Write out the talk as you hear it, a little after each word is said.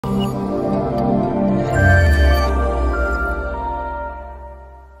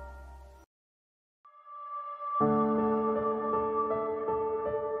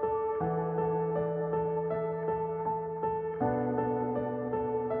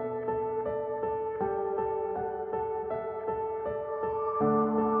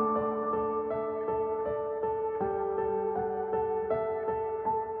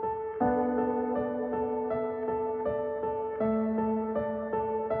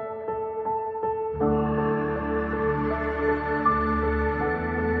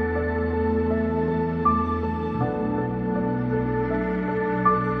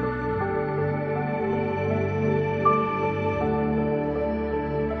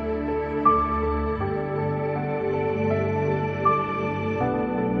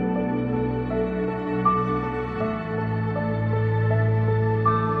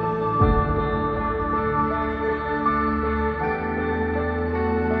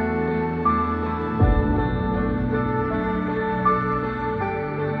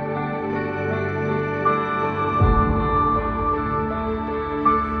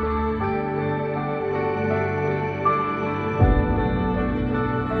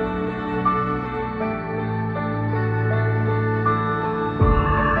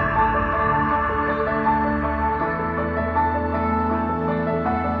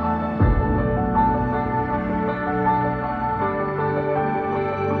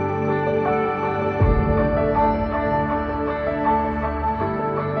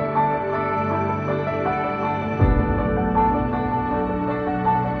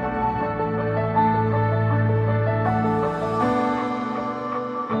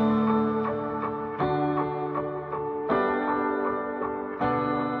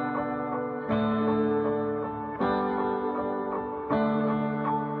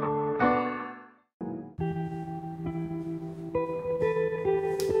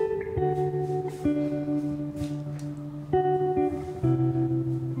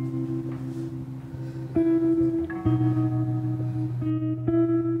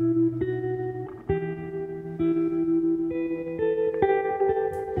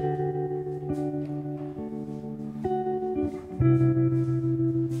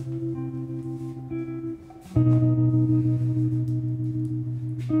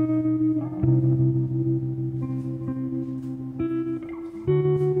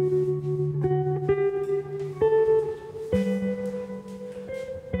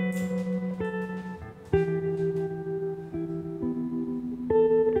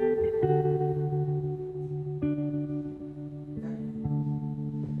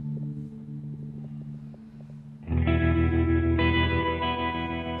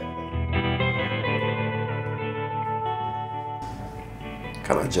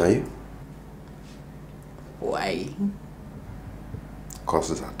join you? Why?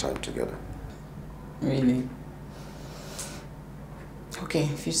 Cause it's our time together. Really? Okay,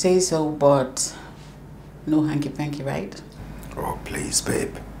 if you say so, but no hanky-panky, right? Oh, please,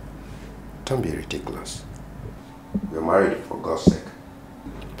 babe. Don't be ridiculous. We're married for God's sake.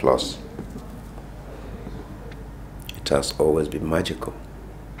 Plus, it has always been magical.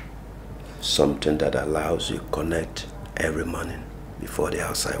 Something that allows you to connect every morning before the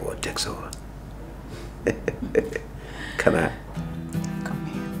outside world takes over. Can I? Come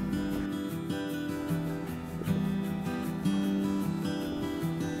here.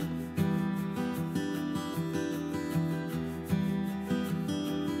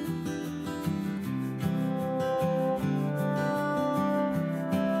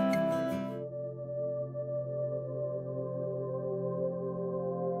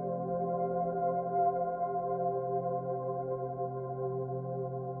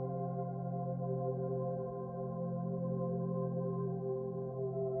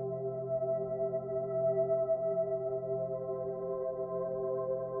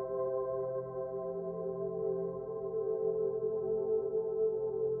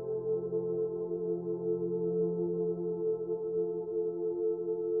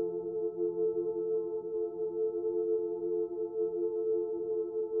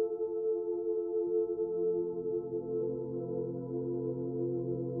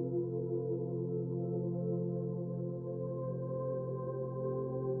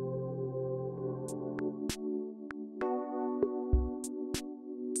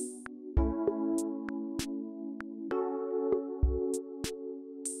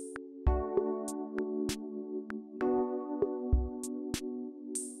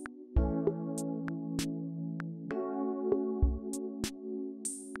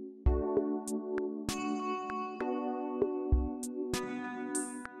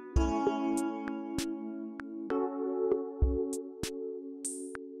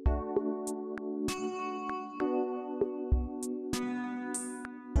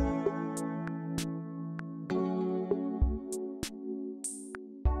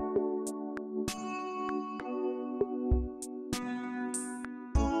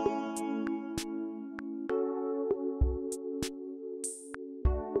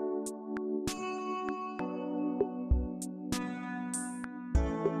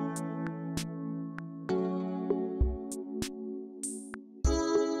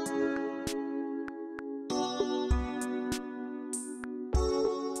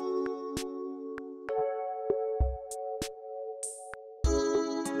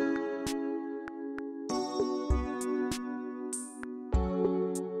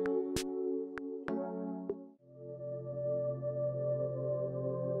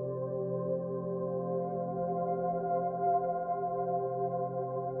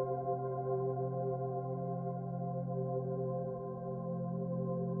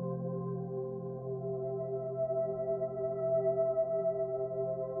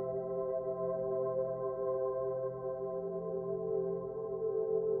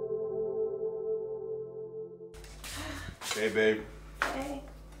 Hey, babe. Hey.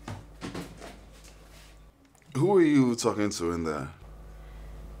 Who are you talking to in there?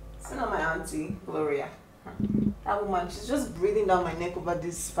 It's not my auntie, Gloria. That woman, she's just breathing down my neck over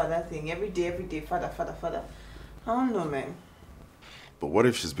this father thing. Every day, father, father, father. I don't know, man. But what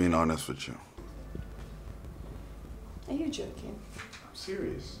if she's being honest with you? Are you joking? I'm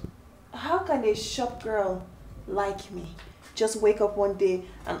serious. How can a shop girl like me just wake up one day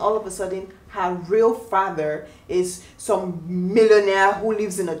and all of a sudden her real father is some millionaire who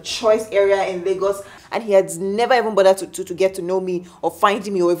lives in a choice area in Lagos and he has never even bothered to get to know me or find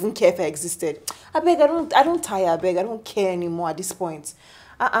me or even care if I existed? I beg, I don't tire, I beg, I don't care anymore at this point.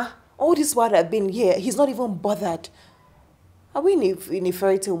 All this while I've been here, he's not even bothered. Are we in a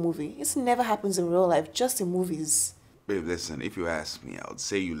fairy tale movie? This never happens in real life, just in movies. Babe, listen, if you ask me, I would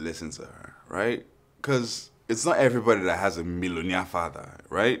say you listen to her, right? Because it's not everybody that has a millionaire father,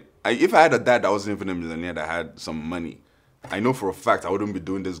 right? If I had a dad that wasn't even a millionaire that had some money, I know for a fact I wouldn't be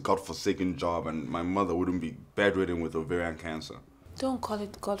doing this godforsaken job and my mother wouldn't be bedridden with ovarian cancer. Don't call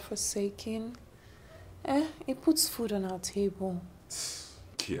it godforsaken. It puts food on our table.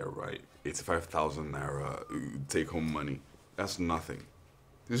 Yeah, right. 85,000 naira take-home money. That's nothing.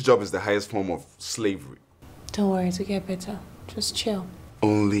 This job is the highest form of slavery. Don't worry, it'll get better. Just chill.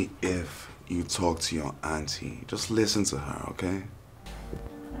 Only if you talk to your auntie. Just listen to her, okay?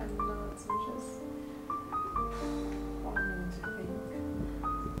 I'm not. I'm just wanting to think.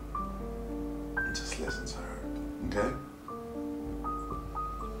 Just listen to her, okay?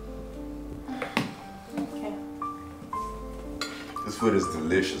 Okay. Just food is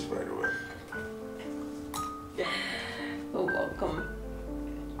delicious, by the way. You're welcome.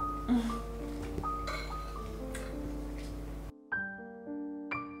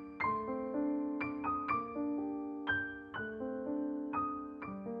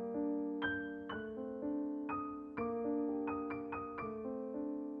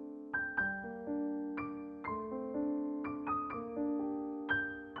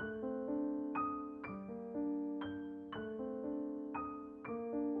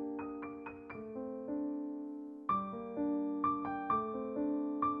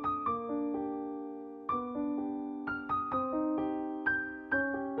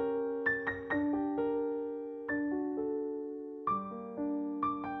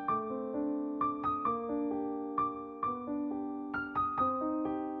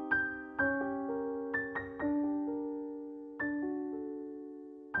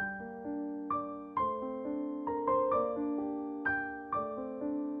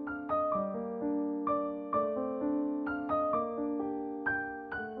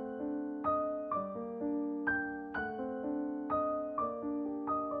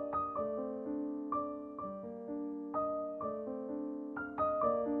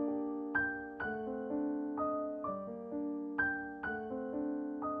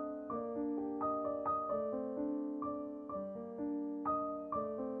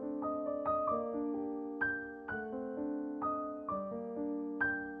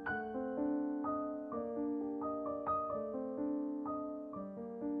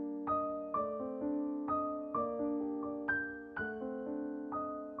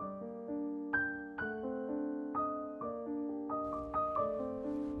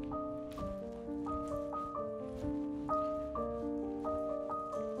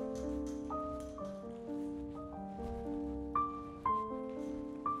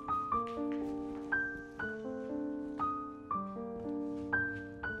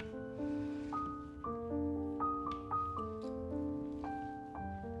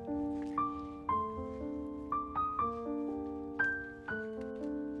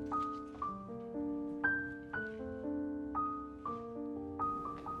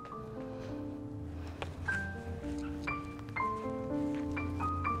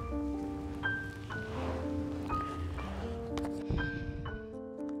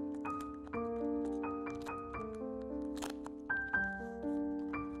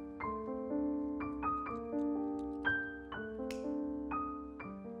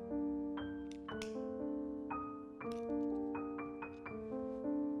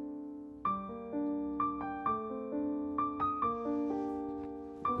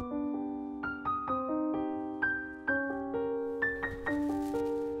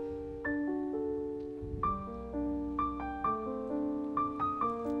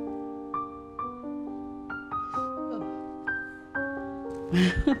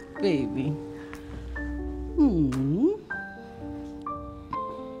 Baby.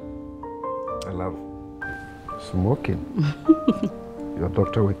 I love smoking. Your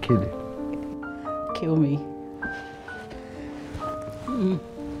doctor will kill it. Kill me.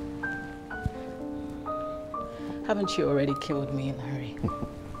 Haven't you already killed me, Larry?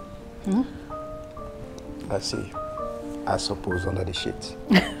 I see. I suppose under the sheets.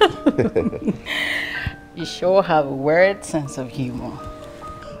 You sure have a weird sense of humor.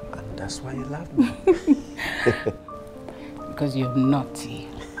 And that's why you love me. Because you're naughty.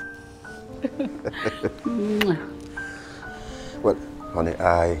 Well, honey,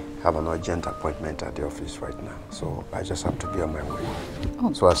 I have an urgent appointment at the office right now, so I just have to be on my way.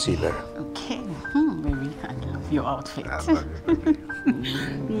 Oh, so I'll see you later. Okay. Baby, I love your outfit. I love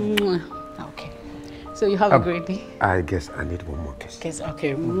you. Okay. So you have a great day? I guess I need one more kiss. Kiss,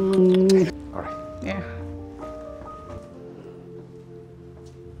 okay. All right. Yeah.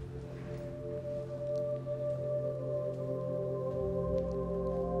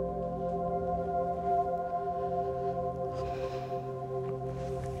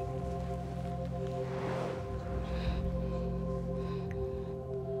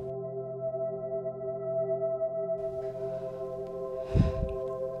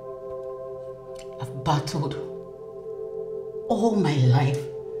 Battled all my life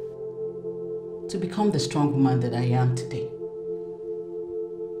to become the strong woman that I am today.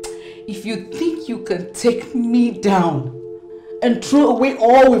 If you think you can take me down and throw away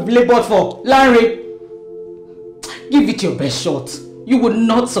all we've labored for, Larry, give it your best shot. You will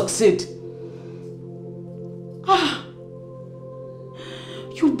not succeed.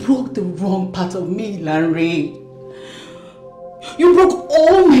 You broke the wrong part of me, Larry. You broke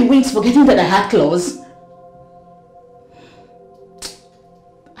all my wings forgetting that I had claws.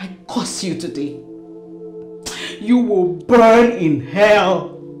 I curse you today. You will burn in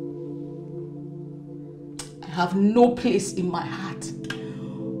hell. I have no place in my heart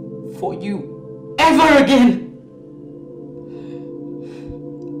for you ever again.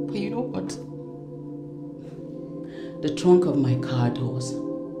 But you know what? The trunk of my car doors.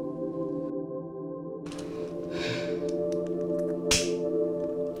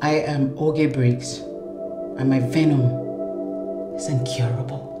 I am Oge Briggs, and my venom is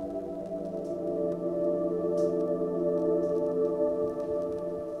incurable.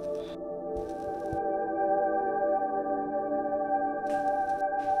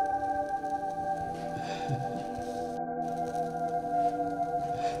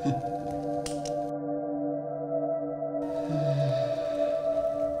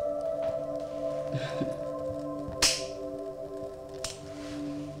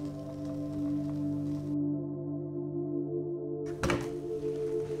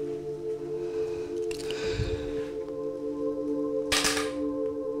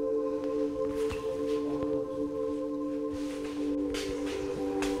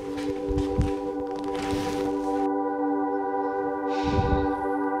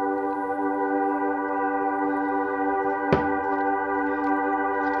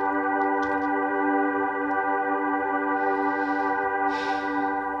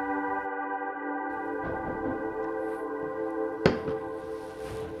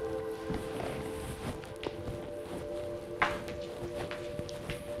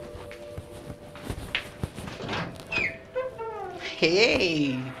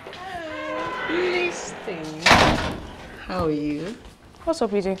 Hey, listen. How are you? What's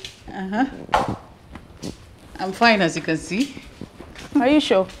up with you? I'm fine, as you can see. Are you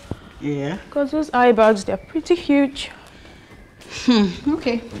sure? Yeah. Because those eye bags, they're pretty huge.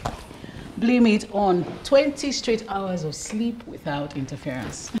 Okay. Blame it on 20 straight hours of sleep without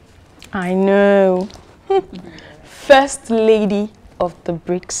interference. I know. First lady of the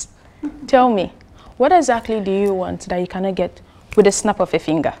bricks. Tell me, what exactly do you want that you cannot get with a snap of a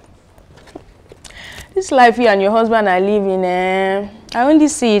finger? This life you and your husband are living, I only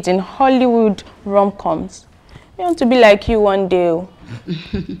see it in Hollywood rom-coms. I want to be like you one day.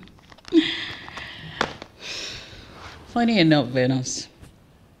 Funny enough, Venus,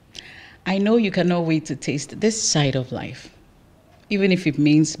 I know you cannot wait to taste this side of life, even if it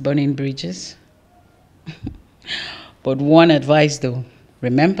means burning bridges. But one advice though,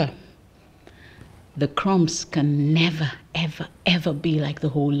 remember, the crumbs can never, ever, ever be like the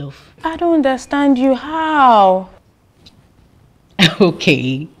whole loaf. I don't understand you. How?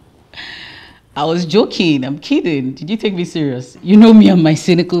 Okay. I was joking. I'm kidding. Did you take me serious? You know me and my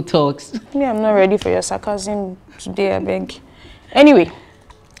cynical talks. Me, I'm not ready for your sarcasm today, I beg. Anyway,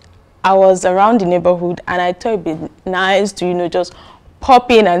 I was around the neighborhood and I thought it'd be nice to, just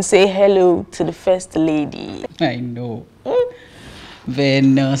pop in and say hello to the first lady. I know.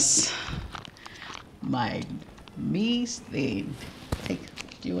 Venus. My Miss thing. Hey,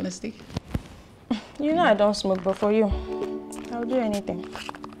 do you want to stick? You know I don't smoke, but for you, I'll do anything.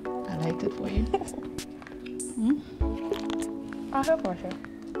 I liked it for you. I'll help myself.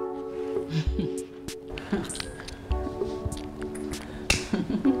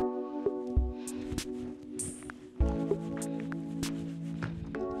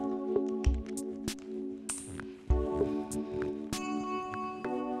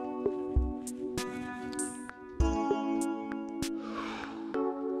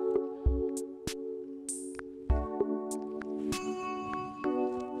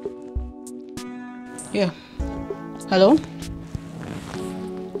 Yeah. Hello?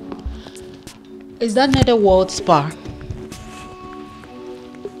 Is that Netherworld Spa?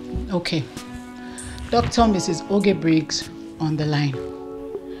 Okay. Dr. Mrs. Oge Briggs on the line.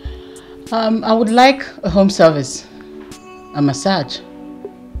 I would like a home service. A massage.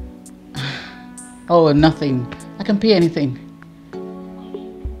 Oh, nothing. I can pay anything.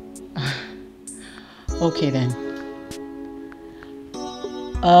 Okay then.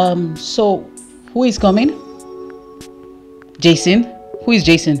 So who is coming? Jason? Who is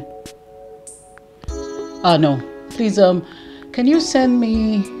Jason? No. Please, can you send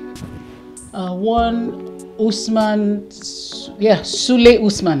me one Usman, Sule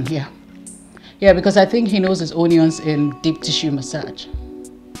Usman, yeah. Yeah, because I think he knows his onions in deep tissue massage.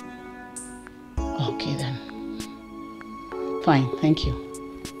 Okay then. Fine, thank you.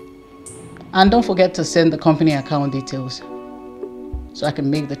 And don't forget to send the company account details so I can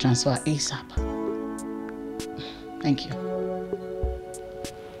make the transfer ASAP. Thank you.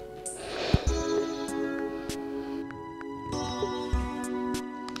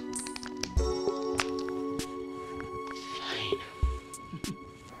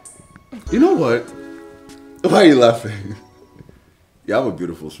 You know what? Why are you laughing? You have a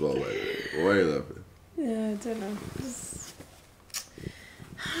beautiful smile, by the way. Why are you laughing? Yeah, I don't know.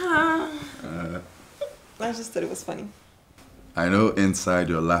 I just thought it was funny. I know inside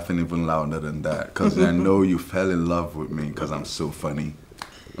you're laughing even louder than that, because I know you fell in love with me because I'm so funny.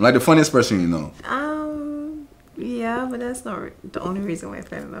 I'm like the funniest person you know. Yeah, but that's not the only reason why I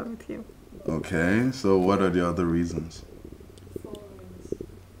fell in love with you. Okay, so what are the other reasons?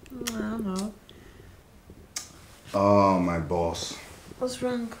 I don't know. Oh, my boss. What's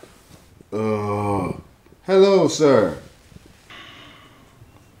wrong? Oh, hello, sir.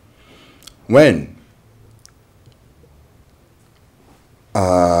 When?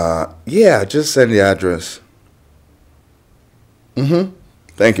 Yeah, just send the address.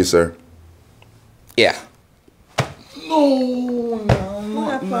 Thank you, sir. Yeah. No.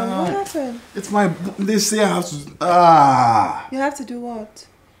 What happened? What happened? It's my. They say I have to. You have to do what?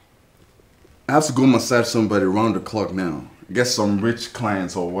 I have to go massage somebody around the clock now. Get some rich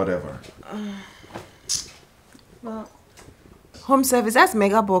clients or whatever. Well, home service, that's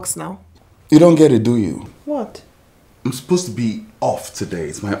mega box now. You don't get it, do you? What? I'm supposed to be off today.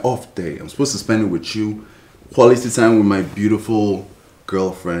 It's my off day. I'm supposed to spend it with you. Quality time with my beautiful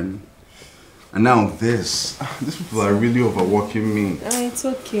girlfriend. And now this. These people are really overworking me. It's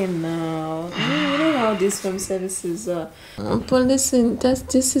okay now. You know how these home services are. But listen,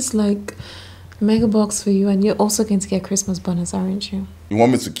 this is like mega box for you, and you're also going to get Christmas bonus, aren't you? You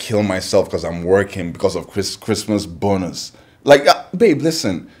want me to kill myself because I'm working because of Christmas bonus? Like, babe,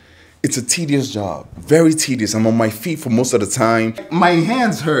 listen. It's a tedious job. Very tedious. I'm on my feet for most of the time. My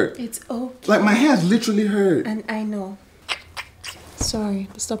hands hurt. It's okay. Like, my hands literally hurt. And I know. Sorry,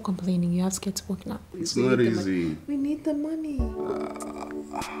 but stop complaining. You have to get to work now. It's not easy. We need the money.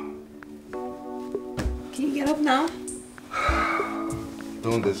 Can you get up now?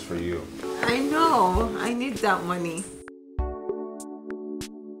 Doing this for you. I know. I need that money.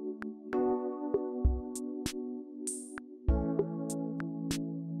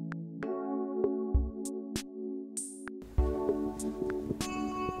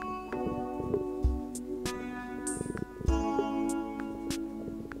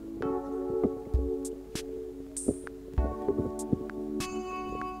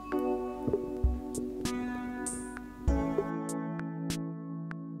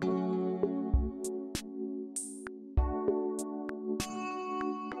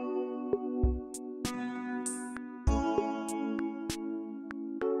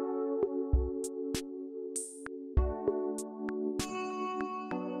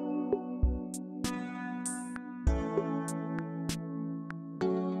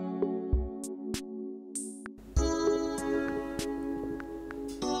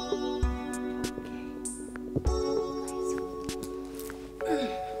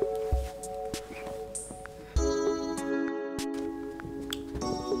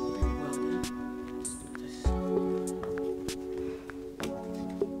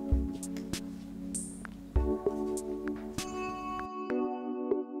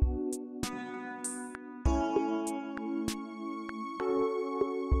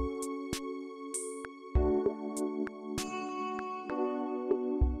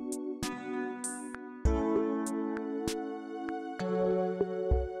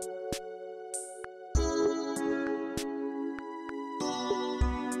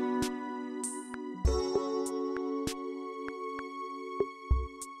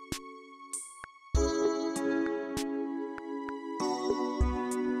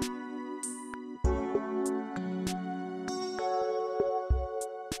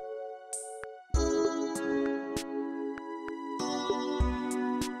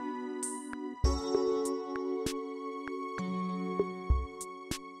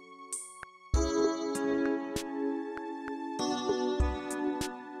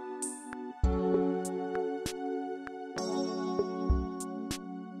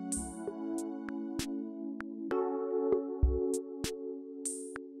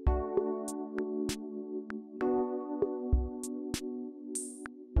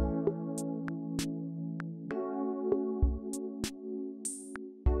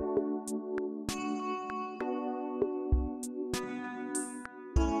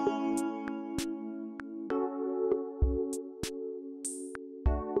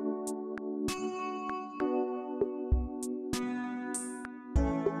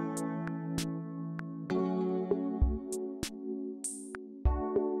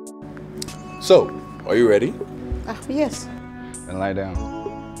 So, are you ready? Yes. Then lie down.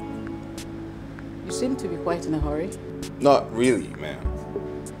 You seem to be quite in a hurry. Not really, ma'am.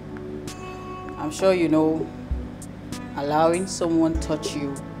 I'm sure you know allowing someone touch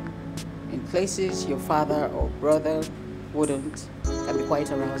you in places your father or brother wouldn't. Can be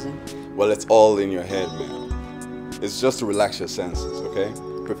quite arousing. Well, it's all in your head, man. It's just to relax your senses, okay?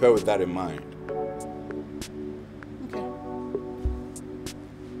 Prepare with that in mind. Okay.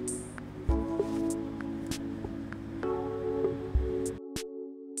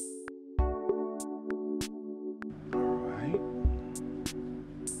 Alright.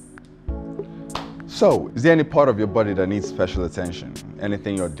 So, is there any part of your body that needs special attention?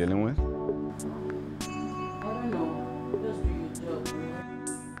 Anything you're dealing with? I don't know. Just do your job.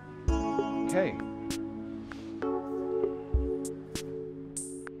 Okay.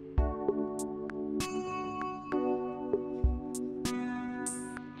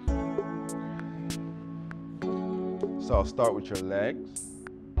 So I'll start with your legs.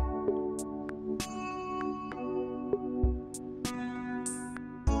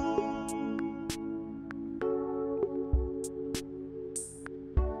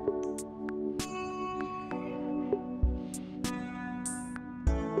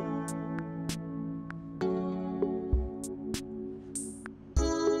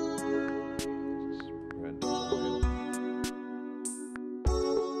 Spread the oil.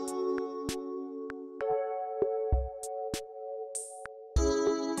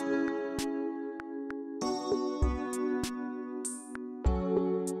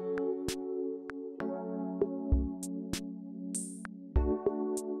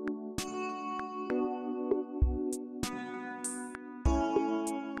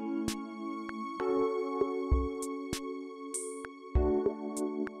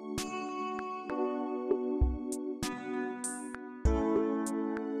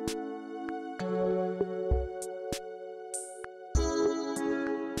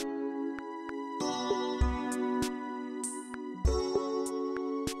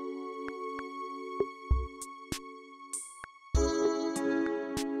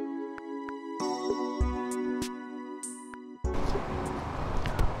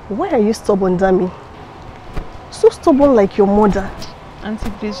 Why are you stubborn, Dami? So stubborn like your mother. Auntie,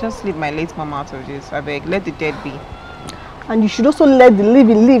 please just leave my late mom out of this. I beg, let the dead be. And you should also let the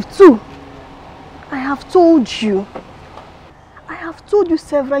living live too. I have told you. I have told you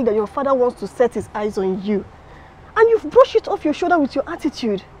several that your father wants to set his eyes on you. And you've brushed it off your shoulder with your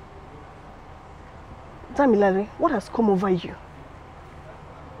attitude. Damilare, what has come over you?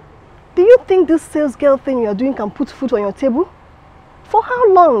 Do you think this sales girl thing you are doing can put food on your table? For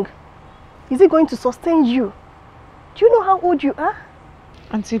how long? Is it going to sustain you? Do you know how old you are?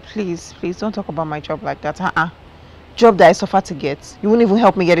 Auntie, please don't talk about my job like that. Job that I suffer to get. You won't even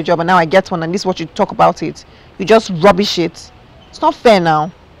help me get a job and now I get one and this is what you talk about it. You just rubbish it. It's not fair now.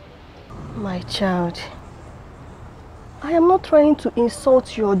 My child, I am not trying to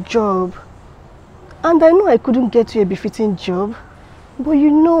insult your job. And I know I couldn't get you a befitting job. But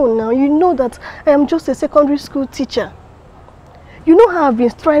you know now, you know that I am just a secondary school teacher. You know how I've been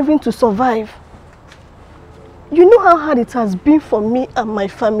striving to survive. You know how hard it has been for me and my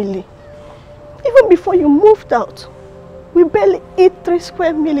family. Even before you moved out, we barely eat 3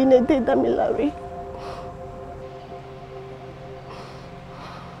 square meals in a day, Damilare.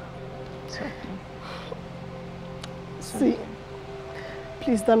 It's okay. See,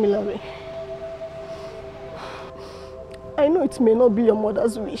 please, Damilare. I know it may not be your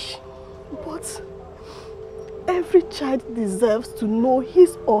mother's wish, but every child deserves to know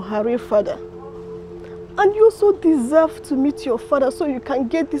his or her real father. And you also deserve to meet your father so you can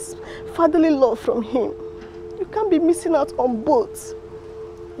get this fatherly love from him. You can't be missing out on both.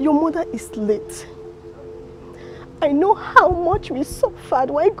 Your mother is late. I know how much we suffered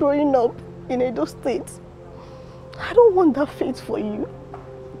while growing up in Edo State. I don't want that fate for you.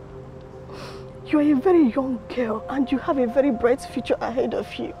 You are a very young girl and you have a very bright future ahead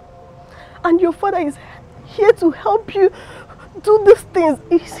of you. And your father is here to help you do these things.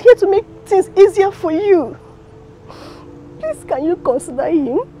 He's here to make things easier for you. Please, can you consider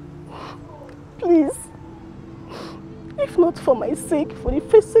him? Please. If not for my sake, for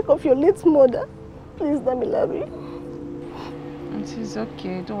the sake of your late mother, please, Damilare. It's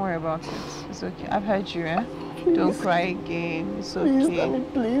okay. Don't worry about it. It's okay. I've heard you, eh? Please. Don't cry again. It's okay. Please,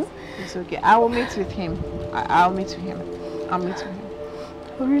 Dami, please. It's okay. I will meet with him. I'll meet with him. I'll meet with him.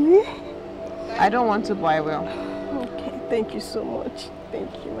 Oh, really? I don't want to, but I will. Okay, thank you so much. Thank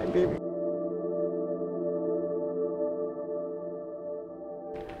you, my baby.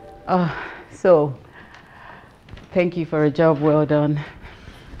 So, thank you for a job well done.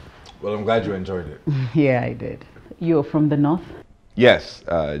 Well, I'm glad you enjoyed it. Yeah, I did. You're from the north? Yes,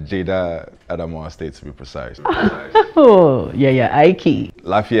 Jada Adamawa State to be precise. Oh, yeah, Aiki.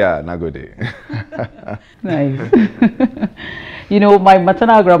 Lafia Nagode. Nice. You know, my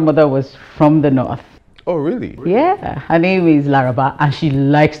maternal grandmother was from the north. Oh, really? Yeah, her name is Laraba and she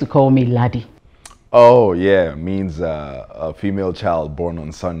likes to call me Laddie. Oh, yeah, means a female child born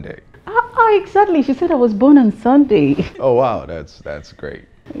on Sunday. Exactly. She said I was born on Sunday. Oh, wow, that's great.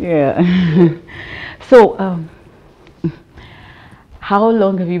 Yeah. So, how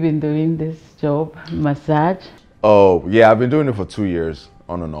long have you been doing this job, massage? Oh, yeah, I've been doing it for 2 years,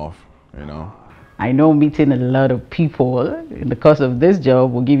 on and off, you know. I know meeting a lot of people in the course of this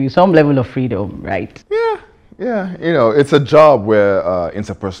job will give you some level of freedom, right? Yeah, you know, it's a job where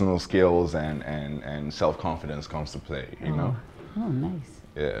interpersonal skills and self-confidence comes to play, you know. Oh, nice.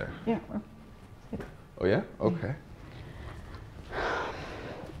 Yeah. Yeah. Oh, yeah? Okay.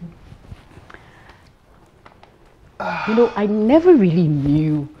 You know, I never really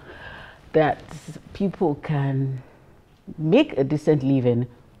knew that people can make a decent living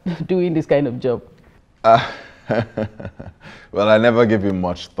doing this kind of job. Well, I never gave it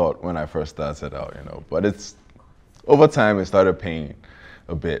much thought when I first started out, you know, but it's over time it started paying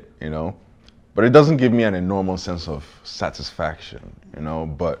a bit, you know, but it doesn't give me an enormous sense of satisfaction, you know,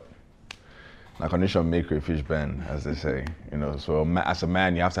 but na condition make crayfish bend, as they say, you know, so as a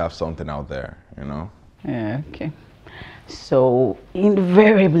man you have to have something out there, you know. Yeah, okay. So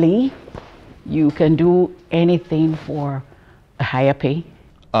invariably you can do anything for a higher pay?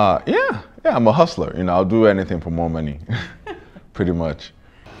 Yeah, I'm a hustler, you know, I'll do anything for more money, pretty much.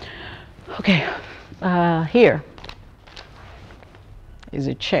 Okay, here is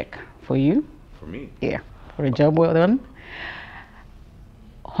a check for you. For me? Yeah, for a job well done.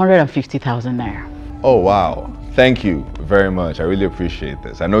 150,000 naira. Oh, wow. Thank you very much. I really appreciate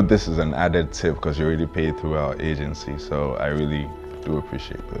this. I know this is an added tip because you already paid through our agency, so I really do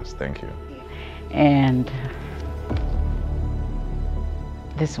appreciate this. Thank you. And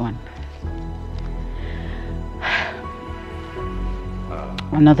this one.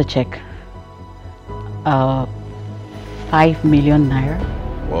 Another check. 5 million naira.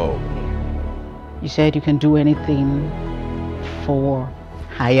 Whoa. You said you can do anything for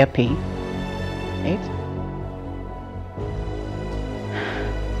higher pay, right?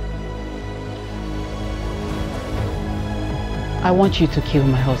 I want you to kill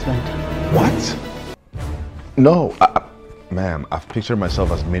my husband. What? No, ma'am, I've pictured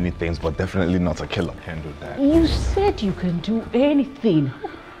myself as many things, but definitely not a killer. Can't do that. You said you can do anything.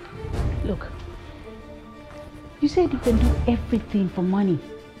 Look, you said you can do everything for money.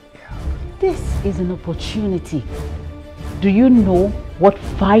 This is an opportunity. Do you know what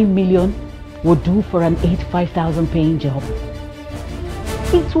 5 million would do for an 85,000 paying job?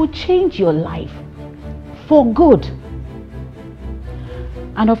 It will change your life for good.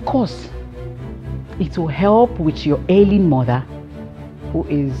 And of course, it will help with your ailing mother who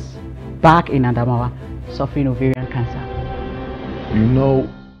is back in Adamawa suffering ovarian cancer. You know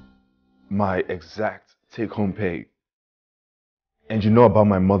my exact take-home pay. And you know about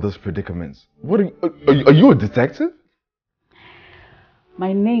my mother's predicaments. What are you a detective?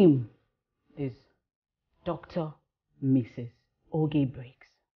 My name is Dr. Mrs. Oge Briggs.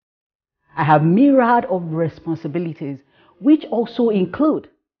 I have myriad of responsibilities which also include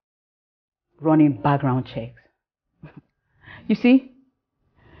running background checks. You see,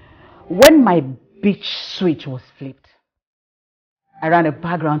 when my bitch switch was flipped, I ran a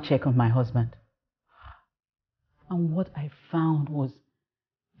background check on my husband. And what I found was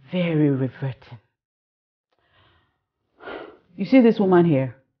very reverting. You see this woman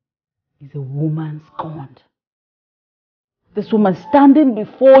here is a woman scorned. This woman standing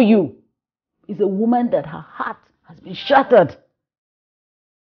before you is a woman that her heart has been shattered.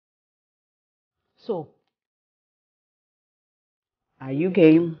 So, are you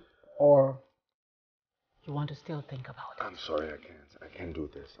game or you want to still think about it? I'm sorry, I can't do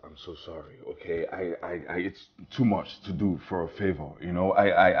this. I'm so sorry. Okay, it's too much to do for a favor. You know,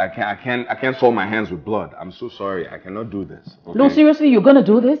 I can't soil my hands with blood. I'm so sorry. I cannot do this. Okay? No, seriously, you're gonna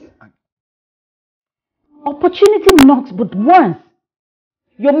do this? Opportunity knocks but once.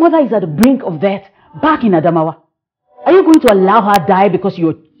 Your mother is at the brink of death, back in Adamawa. Are you going to allow her die because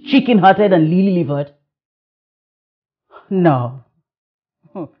you're chicken-hearted and lily-livered? No.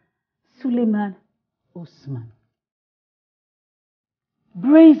 Suleiman Usman.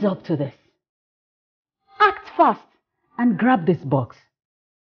 Brace up to this. Act fast and grab this box.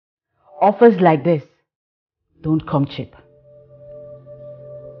 Offers like this don't come cheap.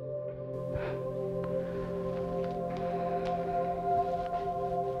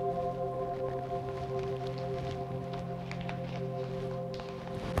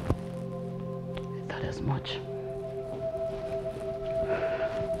 I thought as much.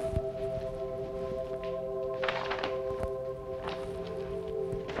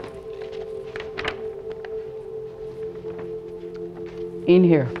 In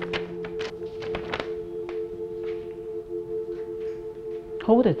here.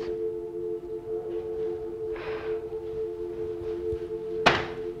 Hold it.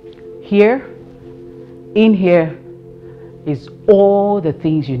 Here, in here, is all the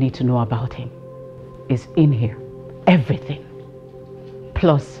things you need to know about him. Is in here. Everything.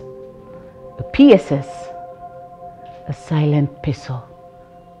 Plus a PSS, a silent pistol.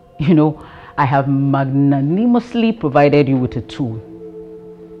 You know, I have magnanimously provided you with a tool.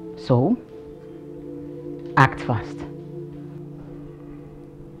 So, act fast.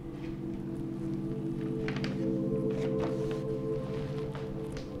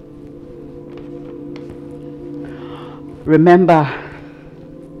 Remember,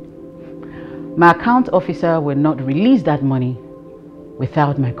 my account officer will not release that money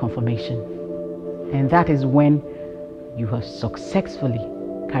without my confirmation. And that is when you have successfully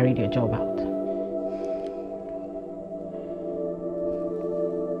carried your job out.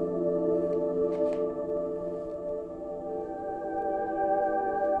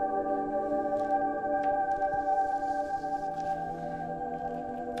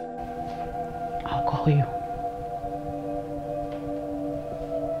 I'll call you.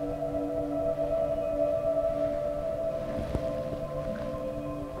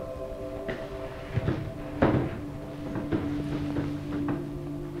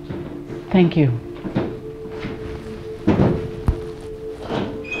 Thank you.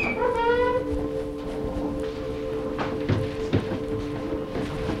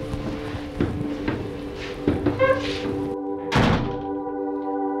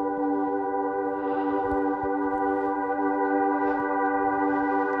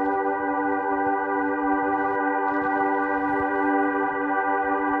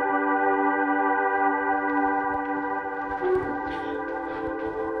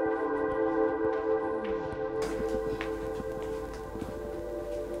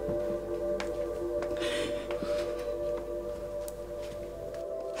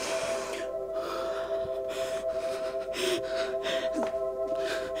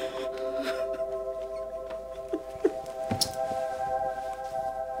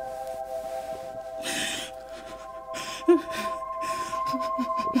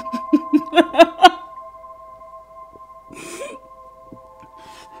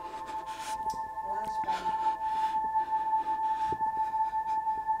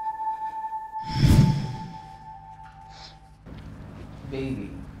 Baby,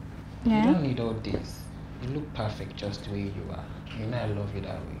 Yeah? you don't need all this. You look perfect just the way you are. You know I love you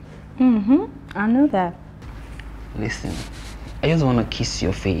that way. I know that. Listen, I just want to kiss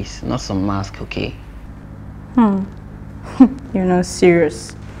your face, not some mask, okay? You're not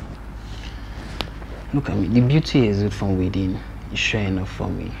serious. Look at me, the beauty is it from within. It's sure enough for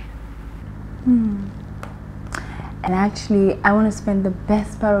me. And actually, I want to spend the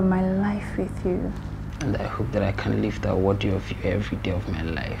best part of my life with you. And I hope that I can live that word of you every day of my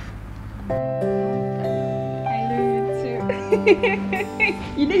life. I love you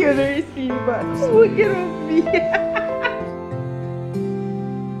too. You know you're very sweet, but look at me.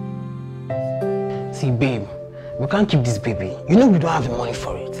 See, babe, we can't keep this baby. You know we don't have the money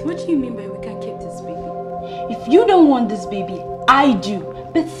for it. What do you mean by we can't keep this baby? If you don't want this baby, I do.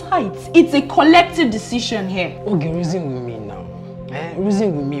 Besides, it's a collective decision here. Okay, reason with me now.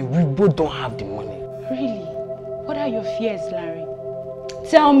 Reason with me, we both don't have the money. Really? What are your fears, Larry?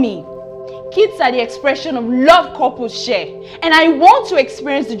 Tell me. Kids are the expression of love couples share, and I want to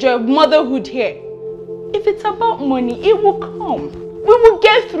experience the joy of motherhood here. If it's about money, it will come. We will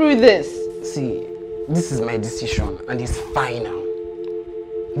get through this. See, this is my decision and it's final.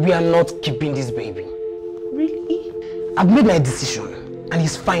 We are not keeping this baby. Really? I've made my decision and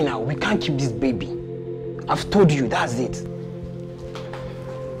it's final. We can't keep this baby. I've told you, that's it.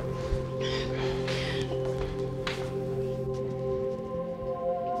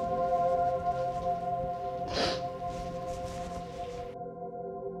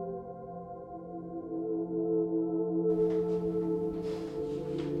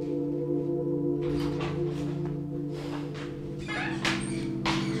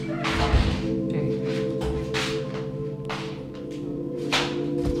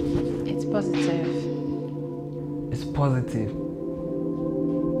 Positive.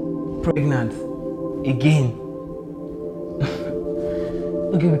 Pregnant. Again.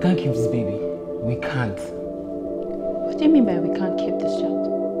 Okay, we can't keep this baby. We can't. What do you mean by we can't keep this child?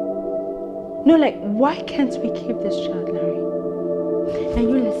 No, like, why can't we keep this child, Larry? Now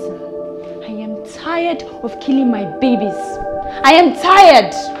you listen. I am tired of killing my babies. I am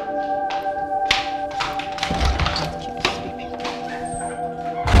tired.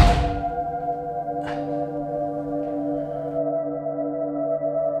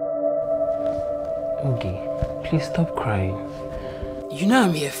 please stop crying. You know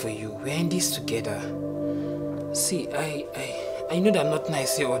I'm here for you. We're in this together. See, I know that nothing I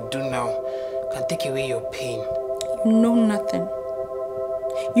say or do now can take away your pain. You know nothing.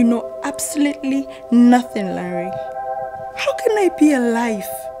 You know absolutely nothing, Larry. How can I be alive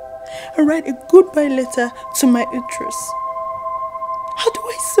and write a goodbye letter to my uterus? How do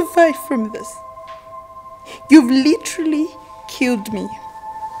I survive from this? You've literally killed me.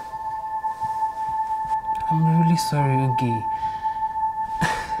 I'm really sorry, Ogie.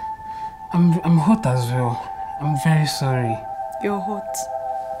 I'm hot as well. I'm very sorry. You're hot.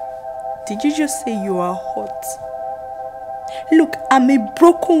 Did you just say you are hot? Look, I'm a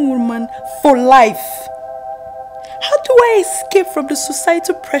broken woman for life. How do I escape from the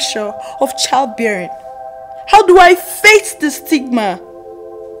societal pressure of childbearing? How do I face the stigma?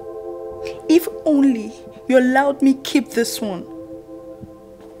 If only you allowed me keep this one,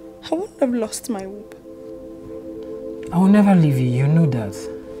 I wouldn't have lost my womb. I will never leave you, you know that.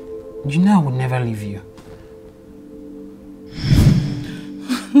 You know I will never leave you.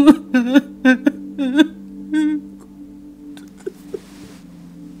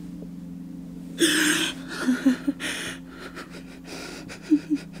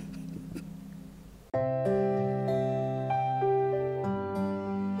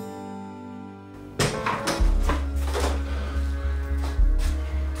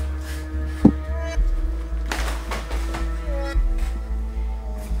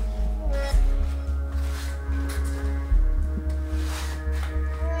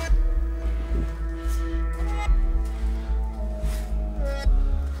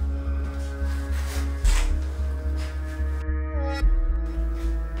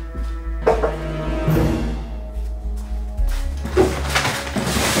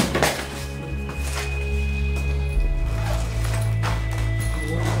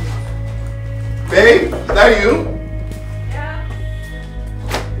 Babe, is that you? Yeah.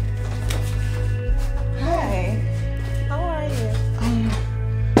 Hi. How are you?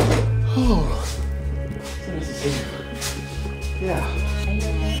 Oh. So nice to see you. Yeah. Are you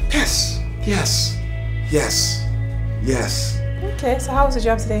okay? Yes. Yes. Yes. Yes. Okay, so how was the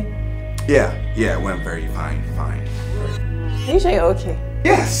job today? Yeah. Yeah, it went very fine. Are you sure you're okay?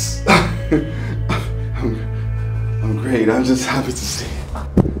 Yes. I'm great. I'm just happy to see you.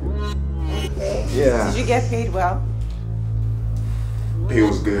 Okay. Yeah. Did you get paid well? Pay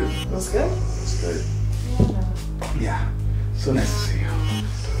was good. It was good? It was good. Yeah. So nice to see you.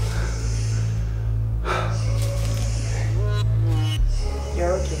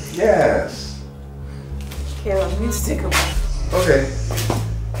 You're okay. Yes. Okay, well, we need to take a walk. Okay.